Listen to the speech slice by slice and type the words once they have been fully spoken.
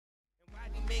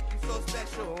make you so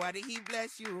special? Why did he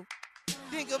bless you?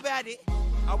 Think about it.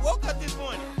 I woke up this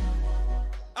morning.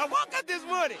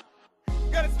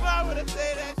 Got a smile when I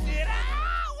say that shit.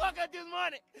 I woke up this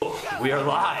morning. We are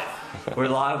live. We're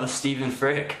live with Stephen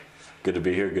Frick. Good to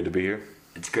be here.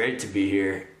 It's great to be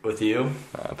here with you.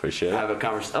 I appreciate it. Have a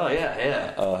conversation. Oh,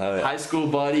 yeah. Oh, hell yeah. High school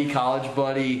buddy, college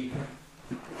buddy,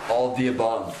 all of the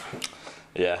above.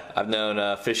 Yeah, I've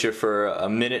known Fisher for a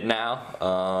minute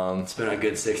now. It's been a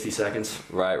good 60 seconds.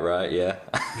 Right, yeah.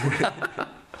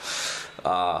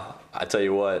 I tell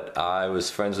you what, I was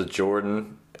friends with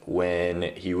Jordan when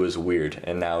he was weird,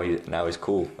 and now he's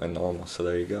cool and normal. So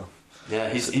there you go. Yeah,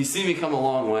 he's seen me come a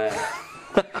long way.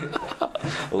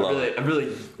 I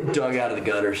really dug out of the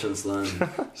gutter since then.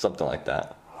 Something like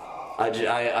that.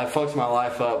 I fucked my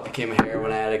life up, became a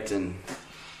heroin addict,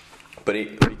 But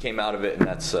he came out of it, and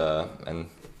that's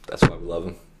why we love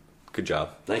him. Good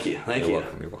job. Thank you.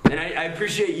 You're welcome. And I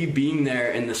appreciate you being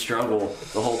there in the struggle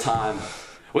the whole time.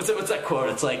 What's that quote?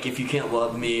 It's like, if you can't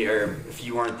love me, or if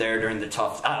you weren't there during the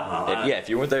tough, I don't know. If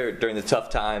you weren't there during the tough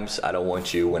times, I don't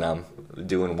want you when I'm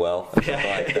doing well. Something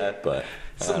like that. But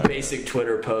some basic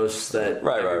Twitter posts that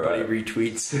everybody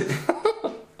retweets.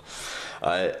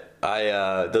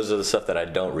 Those are the stuff that I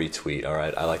don't retweet. All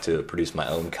right, I like to produce my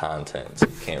own content. So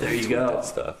you can't retweet that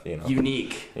stuff. You know,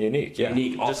 unique, yeah.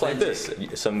 Unique, just like this,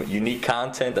 some unique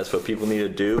content. That's what people need to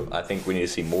do. I think we need to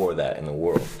see more of that in the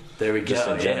world. There we go. Just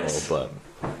in general, but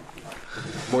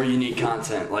more unique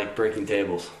content, like breaking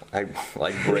tables. Like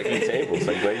breaking tables,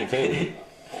 like breaking tables.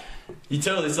 You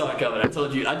totally saw it coming. I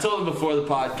told him before the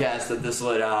podcast that this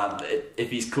would, if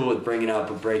he's cool with bringing up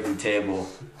a breaking table,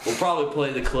 we'll probably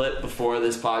play the clip before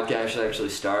this podcast actually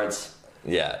starts.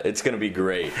 Yeah, it's going to be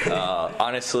great.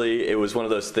 Honestly, it was one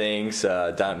of those things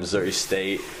down at Missouri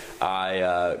State.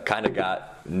 I kind of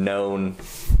got known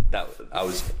that I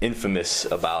was infamous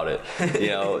about it. You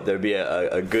know, there'd be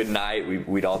a good night.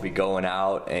 We'd all be going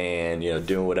out and,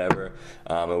 doing whatever.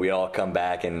 And we'd all come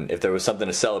back, and if there was something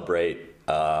to celebrate,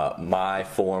 my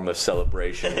form of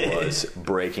celebration was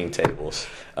breaking tables,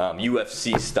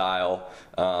 UFC style.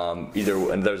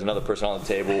 Either and there was another person on the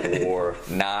table or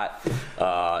not.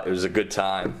 It was a good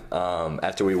time.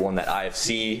 After we won that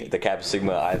IFC, the Kappa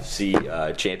Sigma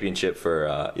IFC championship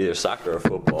for either soccer or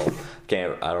football.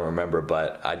 I don't remember,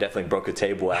 but I definitely broke a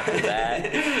table after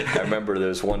that. I remember there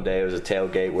was one day, it was a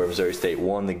tailgate where Missouri State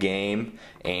won the game,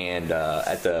 and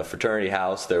at the fraternity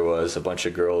house there was a bunch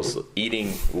of girls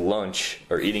eating lunch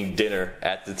or eating dinner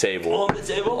at the table. On the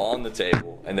table? On the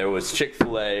table. And there was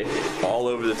Chick-fil-A all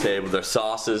over the table. There's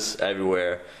sauces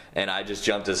everywhere. And I just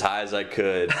jumped as high as I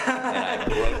could, and I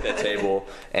broke that table,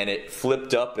 and it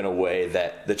flipped up in a way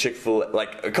that the Chick-fil-A,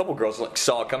 like a couple girls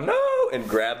saw it come, no, and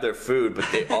grabbed their food,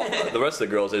 but the rest of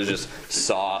the girls, it was just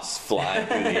sauce flying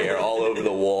through the air all over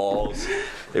the walls.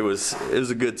 It was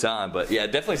a good time, but yeah,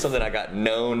 definitely something I got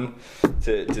known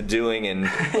to doing, and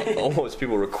almost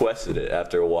people requested it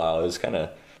after a while. It was kind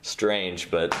of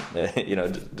strange, but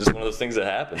just one of those things that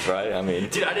happens, right? I mean,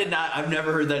 dude, I've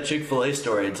never heard that Chick-fil-A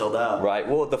story until now. Right.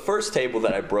 Well, the first table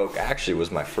that I broke actually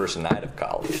was my first night of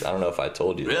college. I don't know if I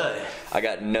told you. Really? That. I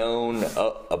got known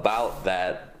about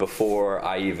that before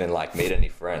I even made any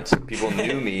friends. People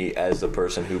knew me as the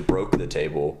person who broke the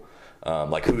table.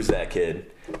 Who's that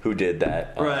kid? Who did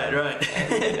that? Right.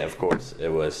 And of course, it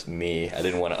was me. I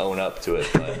didn't want to own up to it,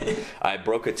 but I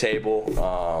broke a table,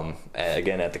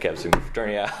 again at the Kappa Sigma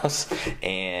fraternity house,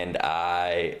 and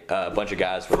a bunch of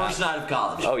guys were First night of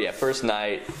college. Oh yeah, first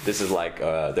night. This is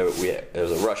there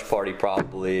was a rush party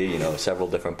probably, several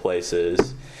different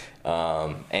places.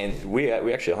 And we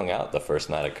actually hung out the first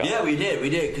night of college. Yeah, we did,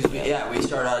 because we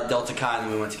started out at Delta Chi and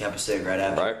then we went to Kappa Sig right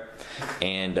after. Right.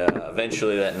 And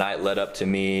eventually that night led up to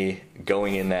me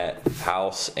going in that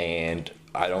house, and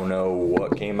I don't know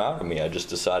what came out of me. I just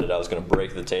decided I was going to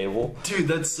break the table. Dude,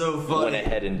 that's so funny. Went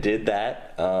ahead and did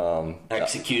that.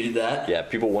 Executed that. Yeah,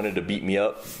 people wanted to beat me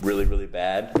up really, really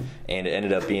bad, and it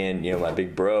ended up being, my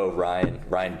big bro,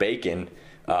 Ryan Bacon,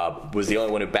 was the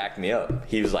only one who backed me up.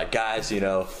 He was like, guys,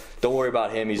 don't worry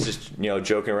about him. He's just,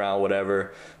 joking around,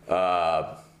 whatever.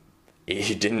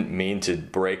 He didn't mean to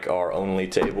break our only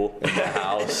table in the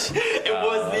house. It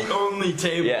was the only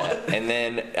table. Yeah, and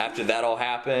then after that all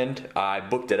happened, I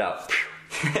booked it out.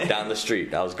 Down the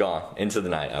street. I was gone. Into the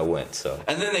night I went. So.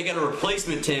 And then they got a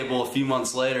replacement table a few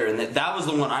months later, and that was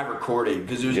the one I recorded,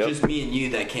 because it was just me and you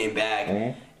that came back.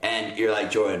 Mm-hmm. And you're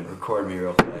like, Jordan, record me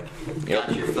real quick.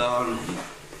 Got your phone.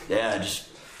 Yeah, just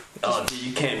oh, dude,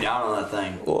 you came down on that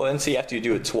thing. Well, and see, after you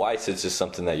do it twice, it's just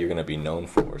something that you're going to be known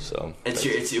for. So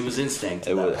it was instinct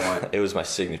at that point. It was my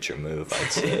signature move,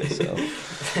 I'd say. So.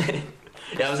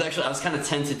 Yeah, I was kind of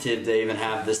tentative to even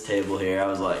have this table here. I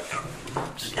was like,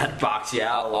 just gotta box you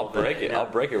out. I'll break it. I'll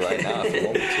break it right now if you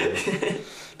want me to.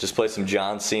 Just play some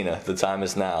John Cena. The time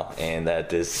is now, and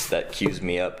that cues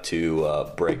me up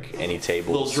to break any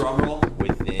tables. Little drum roll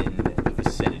within the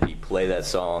vicinity. Play that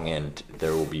song, and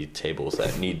there will be tables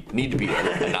that need to be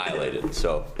annihilated.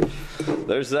 So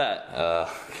there's that.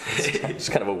 It's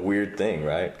kind of a weird thing,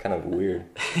 right? Kind of weird.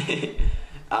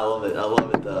 I love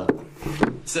it though.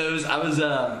 So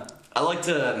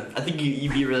I think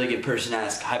you'd be a really good person to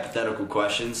ask hypothetical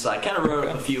questions. So I kind of wrote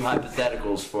up a few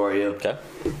hypotheticals for you. Okay.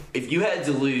 If you had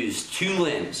to lose 2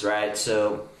 limbs, right?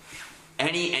 So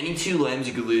any 2 limbs,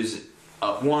 you could lose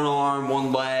 1 arm,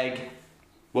 1 leg.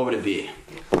 What would it be?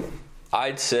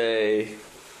 I'd say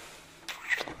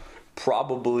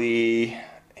probably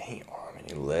any arm,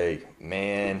 any leg.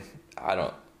 Man, I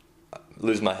don't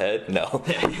lose my head. No.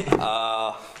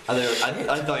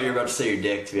 I thought you were about to say your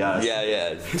dick, to be honest.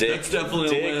 Yeah. Dick, That's definitely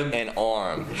dick a limb. and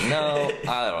arm. No,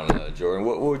 I don't know, Jordan.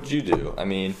 What would you do? I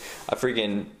mean,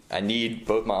 I need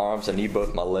both my arms. I need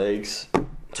both my legs.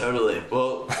 Totally.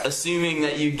 Well, assuming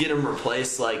that you get them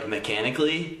replaced, like,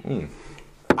 mechanically,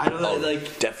 I don't know,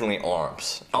 like... Definitely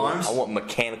arms. Arms? I want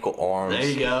mechanical arms. There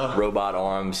you go. Robot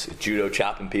arms, judo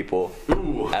chopping people.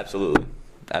 Ooh.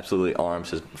 Absolutely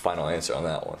arms is the final answer on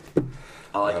that one.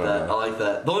 I like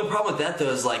that. The only problem with that, though,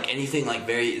 is, like, anything, like,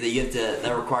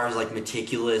 that requires, like,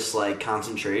 meticulous, like,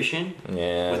 concentration.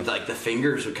 Yeah. With, like, the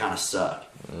fingers would kind of suck.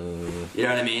 You know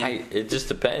what I mean? It just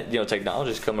depends.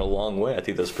 Technology's coming a long way. I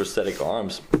think those prosthetic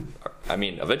arms,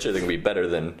 eventually they're going to be better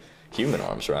than human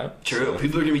arms, right? True. So,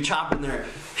 people are going to be chopping they're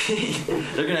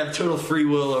going to have total free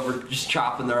will over just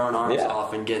chopping their own arms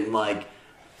off and getting, like,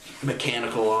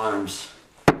 mechanical arms.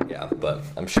 Yeah, but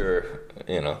I'm sure,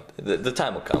 the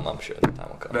time will come. I'm sure the time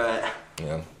will come. Right.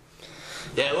 Yeah.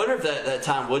 Yeah, I wonder if that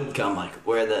time would come, like,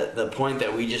 where the point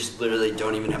that we just literally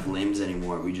don't even have limbs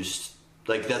anymore. We just,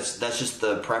 like, that's just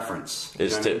the preference.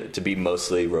 Is to be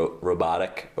mostly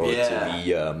robotic or to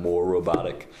be more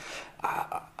robotic.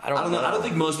 I don't know. I don't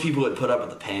think most people would put up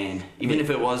with the pain, even if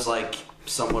it was, like,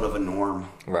 somewhat of a norm.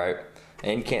 Right.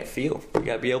 And you can't feel. You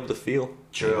got to be able to feel.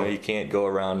 True. You can't go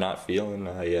around not feeling.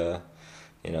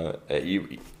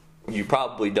 You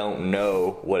probably don't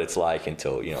know what it's like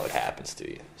until it happens to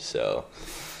you. So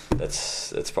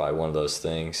that's probably one of those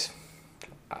things.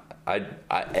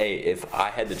 If I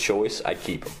had the choice, I'd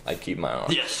keep them. I'd keep my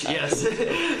arms. Yes.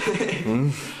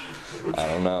 I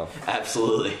don't know.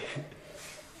 Absolutely.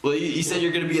 Well, you said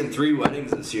you're going to be in 3 weddings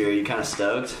this year. Are you kind of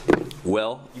stoked?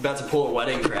 Well, you about to pull a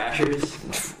Wedding Crashers?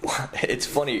 It's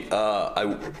funny.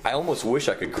 I almost wish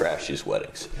I could crash these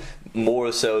weddings.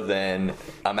 More so than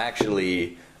I'm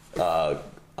actually.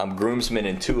 I'm groomsman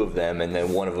in 2 of them, and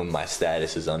then one of them, my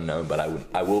status is unknown, but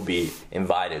I will be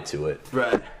invited to it.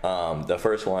 Right. The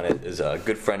first one is a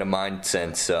good friend of mine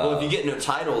since. Well, if you get no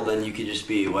title, then you could just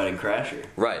be a wedding crasher.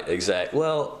 Right. Exactly.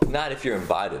 Well, not if you're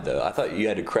invited though. I thought you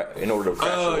had to in order to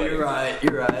crash a wedding. Oh, you're right.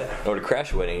 In order to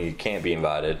crash a wedding, you can't be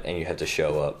invited, and you have to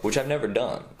show up, which I've never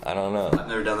done. I don't know. I've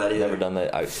never done that either. Never done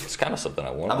that. It's kind of something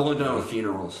I want. I've only done it with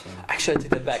funerals. So. Actually, I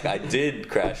take that back. I did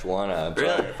crash one. I'm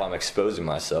sorry if I'm exposing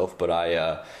myself, but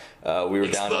we were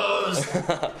down.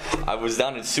 I was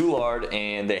down in Soulard,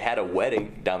 and they had a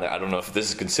wedding down there. I don't know if this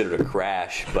is considered a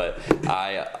crash, but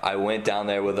I went down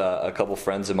there with a couple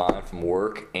friends of mine from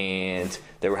work, and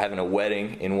they were having a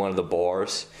wedding in one of the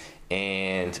bars,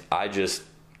 and I just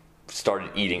started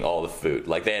eating all the food.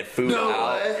 Like, they had food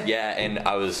out. Yeah, and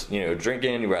I was,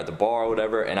 drinking. We were at the bar or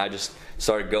whatever, and I just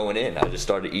started going in. I just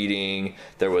started eating.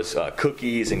 There was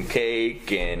cookies and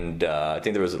cake, and I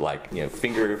think there was, like,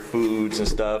 finger foods and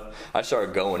stuff. I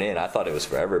started going in. I thought it was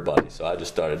for everybody, so I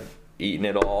just started eating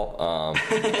it all.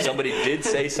 Somebody did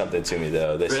say something to me,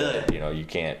 though. They said, you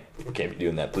can't be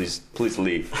doing that. Please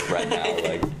leave right now.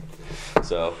 Like,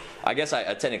 so I guess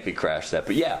I technically crashed that,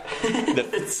 but yeah,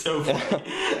 it's so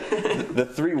funny. the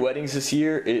 3 weddings this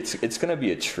year, it's gonna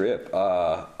be a trip.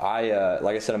 Like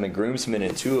I said, I'm a groomsman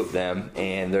in 2 of them,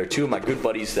 and they're 2 of my good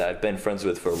buddies that I've been friends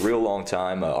with for a real long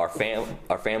time. Our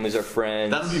families are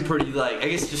friends. That would be pretty, like, I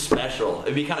guess just special.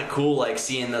 It'd be kind of cool, like,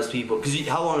 seeing those people. Because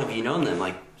how long have you known them?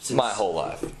 Like, since my whole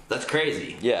life. That's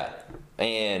crazy. Yeah.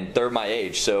 And they're my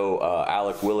age. So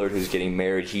Alec Willard, who's getting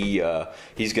married,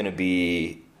 he's gonna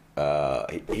be.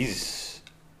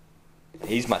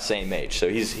 He's my same age, so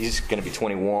he's gonna be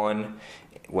 21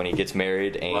 when he gets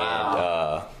married,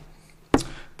 and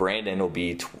Brandon will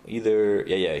be he'd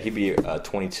be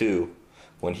 22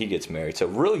 when he gets married. So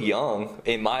real young,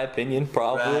 in my opinion,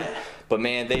 probably. Right. But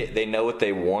man, they know what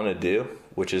they want to do,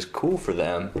 which is cool for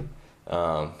them.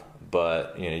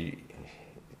 But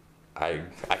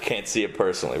I can't see it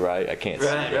personally, right? I can't see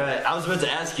it. Right. I was about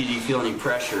to ask you, do you feel any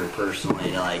pressure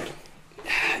personally, like?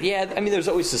 Yeah, I mean, there's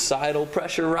always societal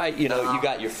pressure, right? You know, you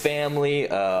got your family.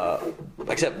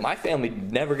 Except my family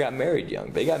never got married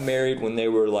young. They got married when they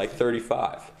were like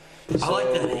 35. I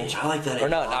like that age. Or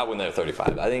not when they were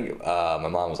 35. I think my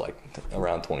mom was like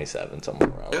around 27, somewhere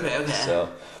around there. Okay. So,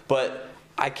 but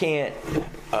I can't.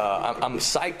 I'm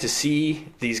psyched to see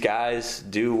these guys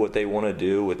do what they want to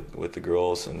do with the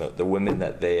girls and the women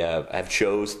that they have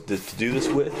chose to do this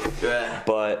with. Yeah.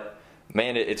 But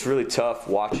man, it's really tough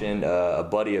watching a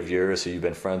buddy of yours who you've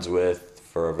been friends with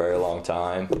for a very long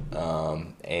time,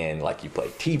 and like you play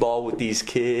t-ball with these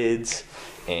kids,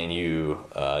 and you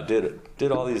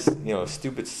did all these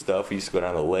stupid stuff. You used to go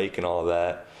down to the lake and all of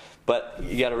that. But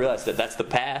you got to realize that that's the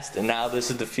past, and now this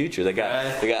is the future. They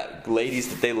got ladies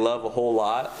that they love a whole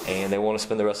lot, and they want to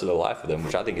spend the rest of their life with them,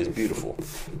 which I think is beautiful.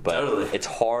 But It's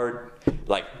hard.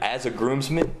 Like, as a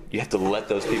groomsman, you have to let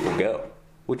those people go,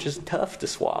 which is tough to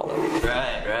swallow.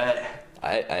 Right.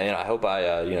 I hope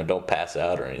I don't pass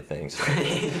out or anything. So,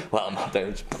 well, I'm out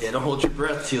there. Yeah, don't hold your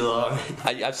breath too long.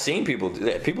 I've seen people do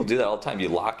that. People do that all the time. You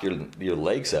lock your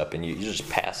legs up and you just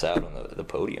pass out on the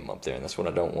podium up there, and that's what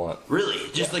I don't want.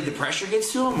 Really? Just like the pressure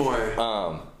gets to them,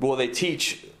 or? Well, they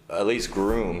teach at least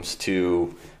grooms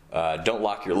to don't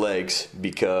lock your legs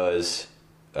because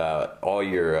all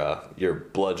your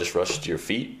blood just rushes to your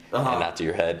feet and not to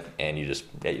your head, and you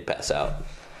pass out.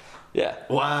 Yeah.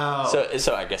 Wow.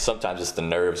 So I guess sometimes it's the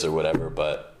nerves or whatever,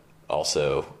 but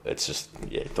also it's just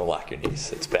don't lock your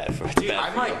knees. It's bad for. Dude,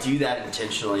 I might do that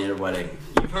intentionally at a wedding.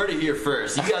 You've heard it here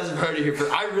first. You guys have heard it here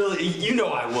first. I really,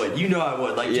 I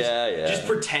would. Like, just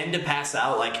pretend to pass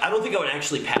out. Like, I don't think I would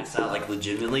actually pass out, like,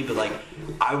 legitimately, but like,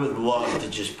 I would love to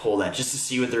just pull that just to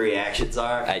see what the reactions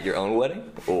are. At your own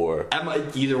wedding, or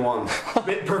at either one,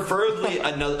 preferably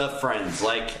a friend's.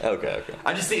 Like, okay.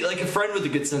 I just think like a friend with a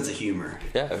good sense of humor.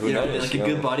 Yeah, who knows? Like a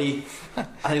good buddy. I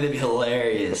think that'd be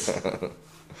hilarious.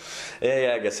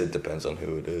 Yeah, I guess it depends on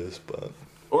who it is, but.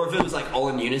 Or if it was like all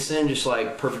in unison, just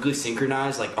like perfectly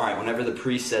synchronized, like, all right, whenever the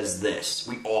priest says this,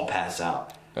 we all pass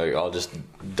out. Like, I'll just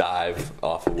dive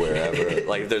off of wherever.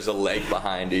 Like, if there's a lake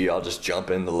behind you, I'll just jump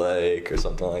in the lake or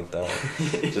something like that.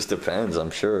 It just depends,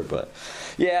 I'm sure. But,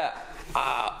 yeah,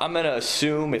 I'm going to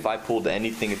assume if I pulled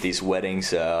anything at these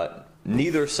weddings,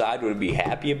 neither side would be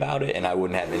happy about it, and I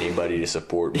wouldn't have anybody to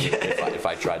support me if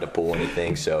I tried to pull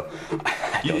anything. So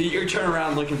you're turning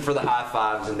around looking for the high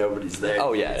fives and nobody's there.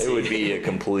 Oh yeah, it would be a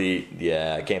complete.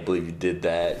 Yeah, I can't believe you did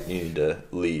that. You need to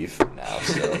leave now.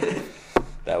 So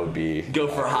that would be. Go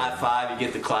for a high five. You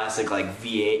get the classic like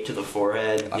V8 to the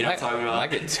forehead. You know what I'm talking about? I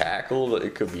get tackled.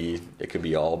 It could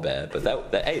be all bad. But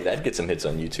that'd get some hits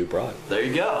on YouTube, probably. There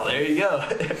you go.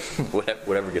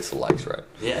 Whatever gets the likes, right?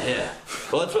 Yeah.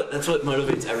 Well, that's what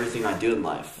motivates everything I do in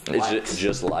life. It's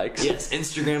just likes. Yes,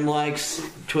 Instagram likes,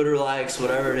 Twitter likes,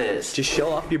 whatever it is. Just show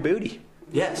off your booty.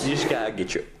 Yes. You just gotta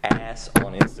get your ass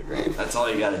on Instagram. That's all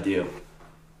you gotta do.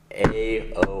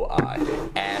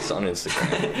 AOI, ass on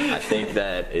Instagram. I think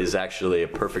that is actually a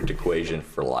perfect equation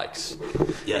for likes.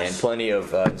 Yes. And plenty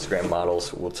of Instagram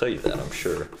models will tell you that, I'm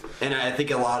sure. And I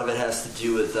think a lot of it has to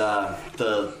do with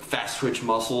the fast twitch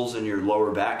muscles in your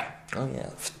lower back. Oh, yeah.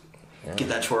 Get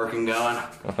that twerking going.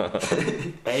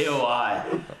 AOI.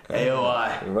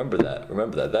 Remember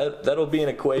that. That'll be an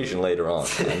equation later on.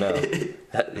 I know.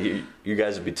 You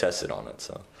guys will be tested on it.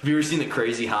 So. Have you ever seen the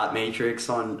Crazy Hot Matrix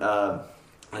on...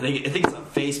 I think it's on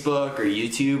Facebook or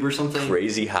YouTube or something.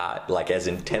 Crazy hot, like as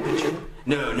in temperature?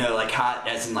 No, like hot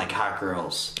as in like hot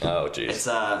girls. Oh, jeez. It's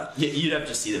you'd have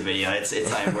to see the video. It's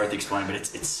not even worth explaining, but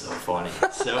it's so funny.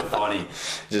 It's so funny.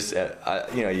 Just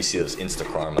you see those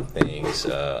Instagram things.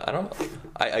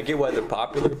 I get why they're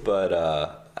popular,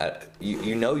 but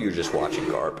you're just watching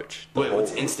garbage. Wait,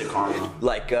 what's Instacarma?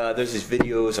 Like there's these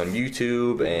videos on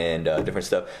YouTube and different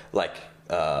stuff. Like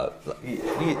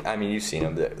you've seen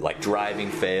them, like driving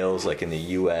fails, like in the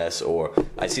U.S. Or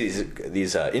I see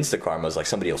these Instacarmas, like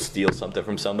somebody will steal something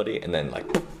from somebody and then like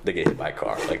they get hit by a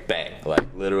car, like bang, like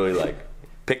literally like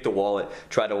pick the wallet,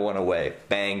 try to run away,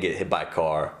 bang, get hit by a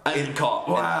car. I get caught.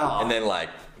 Wow. And then like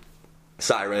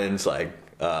sirens, like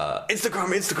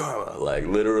Instacarma, like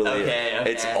literally. Okay.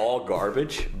 It's all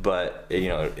garbage, but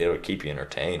it'll keep you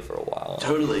entertained for a while.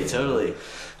 Totally.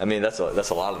 I mean, that's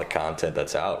a lot of the content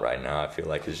that's out right now. I feel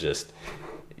like it's just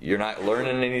you're not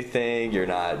learning anything, you're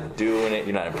not doing it,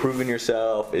 you're not improving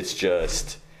yourself. It's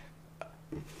just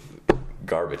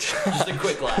garbage. Just a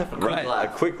quick laugh. A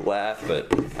quick laugh,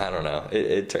 but I don't know.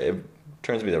 It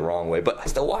turns me the wrong way, but I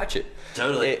still watch it.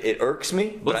 Totally. It irks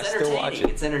me, but I still watch it.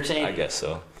 It's entertaining. I guess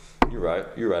so. You're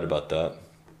right about that.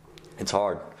 It's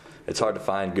hard. it's hard to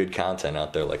find good content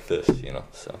out there like this, you know.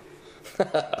 So.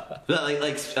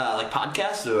 like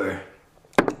podcasts or?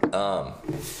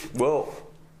 Well,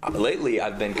 lately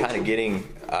I've been kind of getting.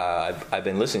 I've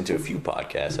been listening to a few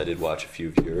podcasts. I did watch a few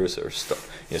of yours, or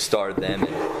started them,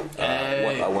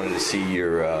 and I wanted to see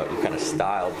your kind of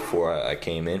style before I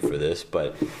came in for this.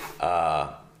 But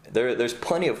there's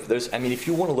plenty of I mean, if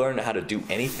you want to learn how to do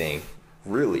anything,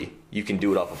 really, you can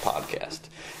do it off a podcast.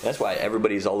 And that's why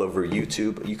everybody's all over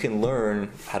YouTube. You can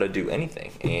learn how to do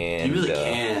anything, and you really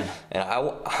can. And I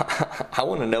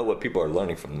want to know what people are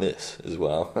learning from this as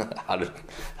well. how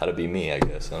to be me, I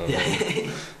guess. I don't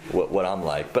know what I'm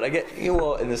like, but I get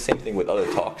and the same thing with other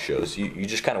talk shows. You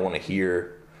just kind of want to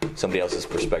hear somebody else's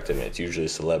perspective, and it's usually a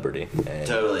celebrity. And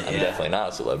totally, I'm definitely not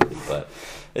a celebrity, but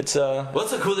it's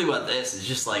What's the cool thing about this is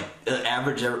just like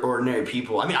average, ordinary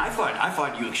people. I mean, I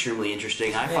find you extremely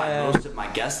interesting. I find most of my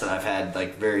guests that I've had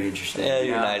like very interesting. Yeah,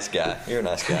 you're a nice guy. You're a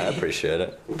nice guy. I appreciate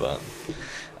it, but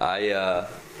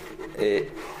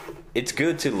it's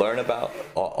good to learn about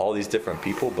all these different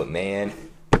people. But man,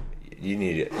 you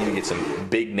need to get some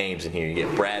big names in here. You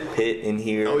get Brad Pitt in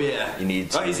here. Oh yeah. You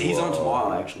need. He's on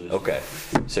tomorrow actually. Okay,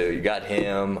 so you got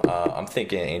him. I'm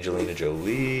thinking Angelina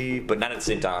Jolie, but not at the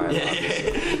same time.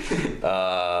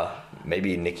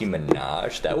 Maybe Nicki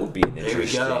Minaj. That would be an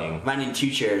interesting. There we go. Might need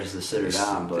 2 chairs to sit her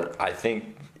down, but I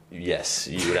think yes,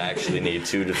 you would actually need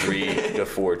 2 to 3 to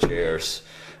 4 chairs.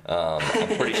 I'm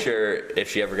pretty sure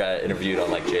if she ever got interviewed on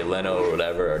like Jay Leno or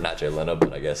whatever, or not Jay Leno,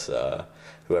 but I guess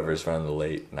whoever's running the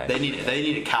late night. They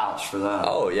need a couch for that.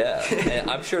 Oh yeah, and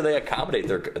I'm sure they accommodate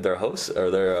their hosts or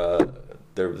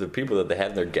the people that they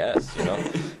have their guests. You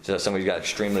know, so if somebody's got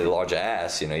extremely large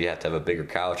ass, you know, you have to have a bigger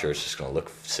couch, or it's just gonna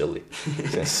look silly.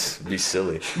 It's gonna be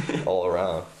silly all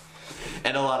around.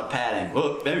 And a lot of padding.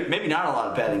 Well, maybe not a lot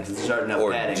of padding because there's already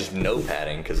enough padding. Or just no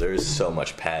padding because there is so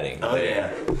much padding. Oh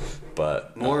there. Yeah.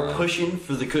 But more pushing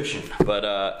for the cushion. But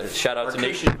shout out to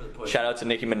Nicki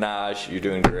Minaj. You're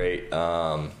doing great.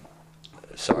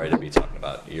 Sorry to be talking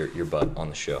about your butt on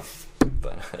the show,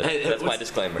 but that's my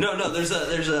disclaimer. No. There's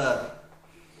a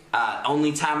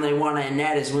only time they want to end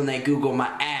that is when they Google my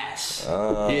ass.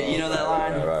 You know that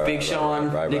line? Right, Big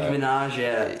Sean, Nicki Minaj.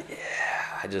 Yeah.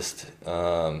 I just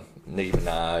Nicki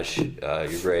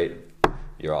Minaj. You're great.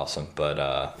 You're awesome, but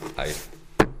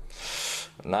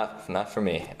Not for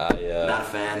me. Not a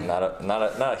fan. Not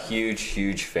a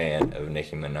huge fan of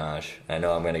Nicki Minaj. I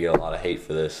know I'm gonna get a lot of hate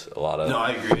for this. No,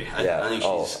 I agree. I think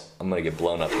I'm gonna get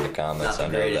blown up in the comments. I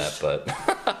know greatest.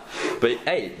 that, but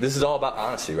hey, this is all about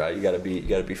honesty, right? You gotta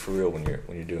be for real when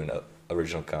you're doing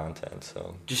original content.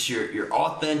 So just your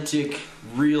authentic,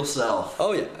 real self.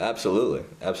 Oh yeah, absolutely.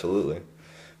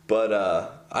 But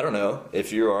I don't know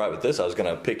if you're all right with this. I was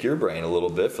gonna pick your brain a little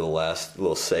bit for the last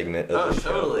little segment of the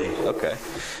show. Totally. Okay.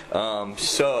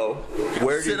 So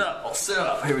where I'll sit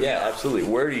up. Here we go. Absolutely.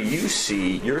 Where do you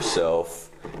see yourself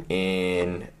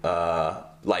in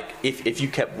like if you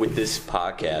kept with this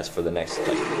podcast for the next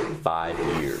like 5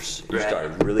 years? You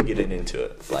started really getting into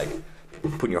it, like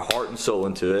putting your heart and soul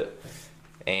into it.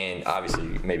 And obviously,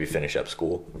 maybe finish up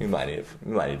school. You might need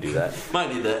to do that.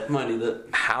 Might need that.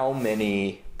 How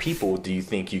many people do you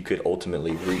think you could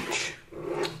ultimately reach?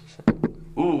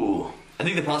 Ooh, I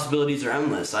think the possibilities are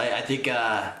endless. I think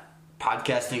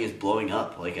podcasting is blowing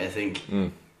up. Like I think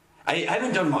I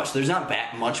haven't done much. There's not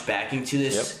much backing to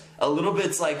this. Yep. A little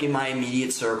bit's like in my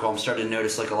immediate circle. I'm starting to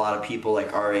notice like a lot of people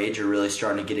like our age are really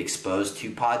starting to get exposed to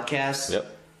podcasts. Yep.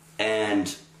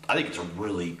 And I think it's a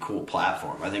really cool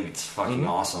platform. I think it's fucking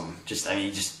awesome.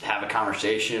 You just have a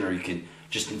conversation, or you can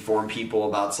just inform people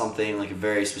about something like a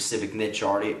very specific niche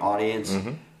audience.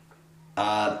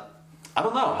 I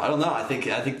don't know. I think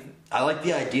I like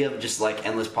the idea of just like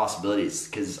endless possibilities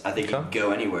because I think you can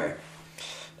go anywhere.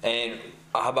 And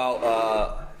how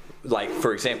about like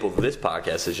for example, this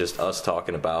podcast is just us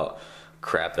talking about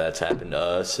crap that's happened to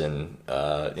us, and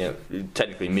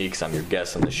technically me because I'm your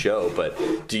guest on the show.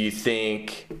 But do you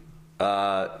think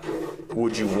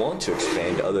would you want to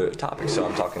expand to other topics? So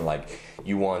I'm talking like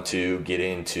you want to get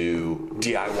into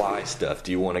DIY stuff.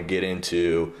 Do you want to get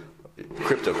into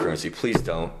cryptocurrency? Please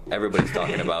don't. Everybody's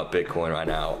talking about Bitcoin right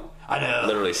now. I know.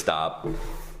 Literally stop.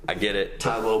 I get it.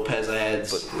 Tai Lopez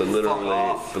ads. But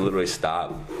literally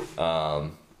stop. But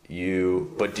do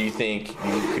you think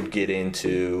you could get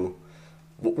into?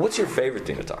 What's your favorite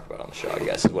thing to talk about on the show, I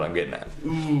guess, is what I'm getting at.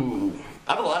 Ooh.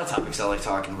 I have a lot of topics I like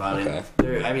talking about.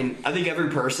 Okay. I think every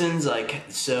person's like,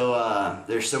 so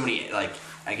there's so many, like,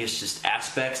 I guess just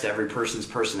aspects to every person's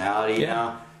personality, you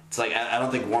know? It's like, I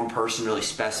don't think one person really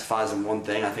specifies in one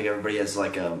thing. I think everybody has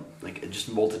like just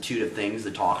a multitude of things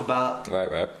to talk about.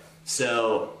 Right.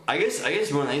 So I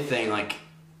guess more than anything, like,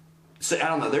 So I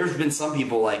don't know. There's been some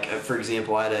people like, for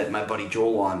example, I had my buddy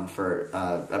Joel on for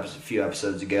a few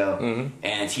episodes ago,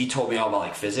 and he told me all about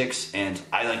like physics, and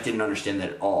I like didn't understand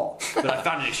that at all. But I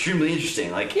found it extremely interesting.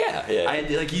 Like,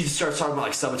 he starts talking about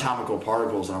like subatomic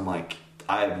particles, and I'm like,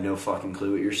 I have no fucking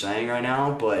clue what you're saying right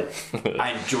now, but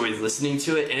I enjoyed listening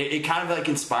to it, and it kind of like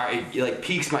it like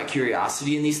piques my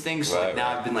curiosity in these things. So like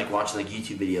now I've been like watching like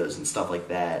YouTube videos and stuff like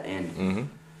that, and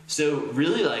so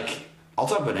really like. I'll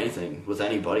talk about anything with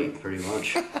anybody, pretty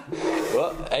much.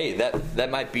 Well, hey, that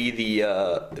might be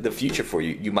the future for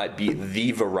you. You might be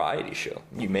the variety show.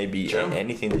 You may be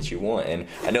anything that you want, and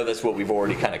I know that's what we've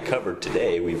already kind of covered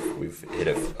today. We've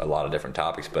hit a lot of different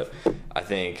topics, but I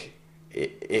think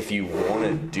if you want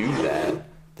to do that,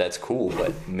 that's cool.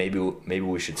 But maybe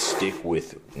we should stick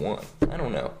with one. I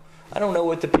don't know. I don't know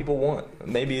what the people want.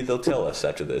 Maybe they'll tell us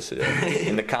after this.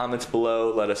 In the comments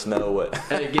below, let us know what.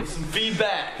 Hey, give some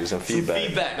feedback. Give some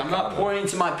feedback. I'm not pointing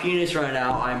to my penis right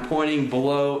now. I'm pointing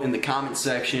below in the comment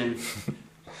section.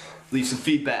 Leave some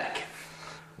feedback.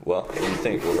 Well, what do you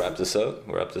think? We'll wrap this up?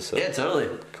 Yeah, totally.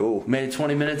 Cool. Made it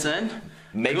 20 minutes in.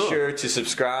 Make sure to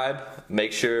subscribe.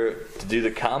 Make sure to do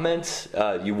the comments.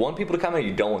 You want people to comment, or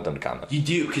you don't want them to comment? You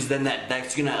do, because then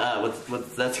that's gonna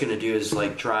what that's gonna do is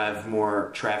like drive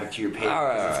more traffic to your page.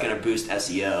 It's gonna boost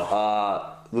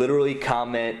SEO. Literally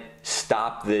comment.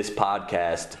 Stop this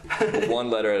podcast one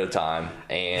letter at a time,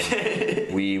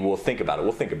 and we will think about it.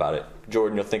 We'll think about it.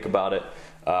 Jordan, you'll think about it.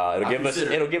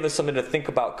 It'll give us something to think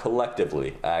about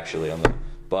collectively. Actually,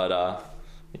 but.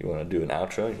 You want to do an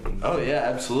outro? Oh, yeah,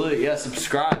 absolutely. Yeah,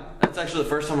 subscribe. That's actually the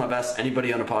first time I've asked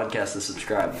anybody on a podcast to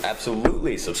subscribe.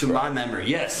 Absolutely subscribe. To my memory,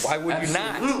 yes. Why would you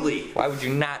not? Absolutely. Why would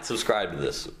you not subscribe to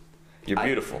this? You're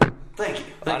beautiful. Thank you.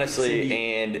 Honestly,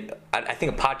 and I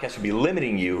think a podcast would be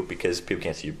limiting you because people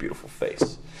can't see your beautiful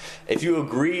face. If you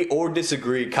agree or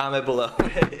disagree, comment below.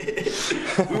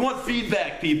 We want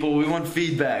feedback, people. We want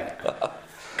feedback.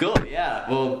 Cool, yeah.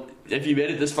 Well, if you made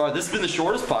it this far, this has been the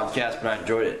shortest podcast, but I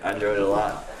enjoyed it. I enjoyed it a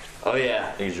lot. Oh,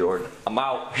 yeah. Thanks, Jordan. I'm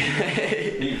out.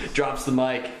 He drops the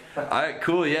mic. All right,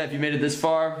 cool. Yeah, if you made it this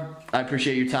far, I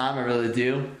appreciate your time. I really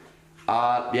do.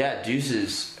 Yeah,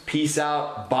 deuces. Peace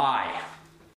out. Bye.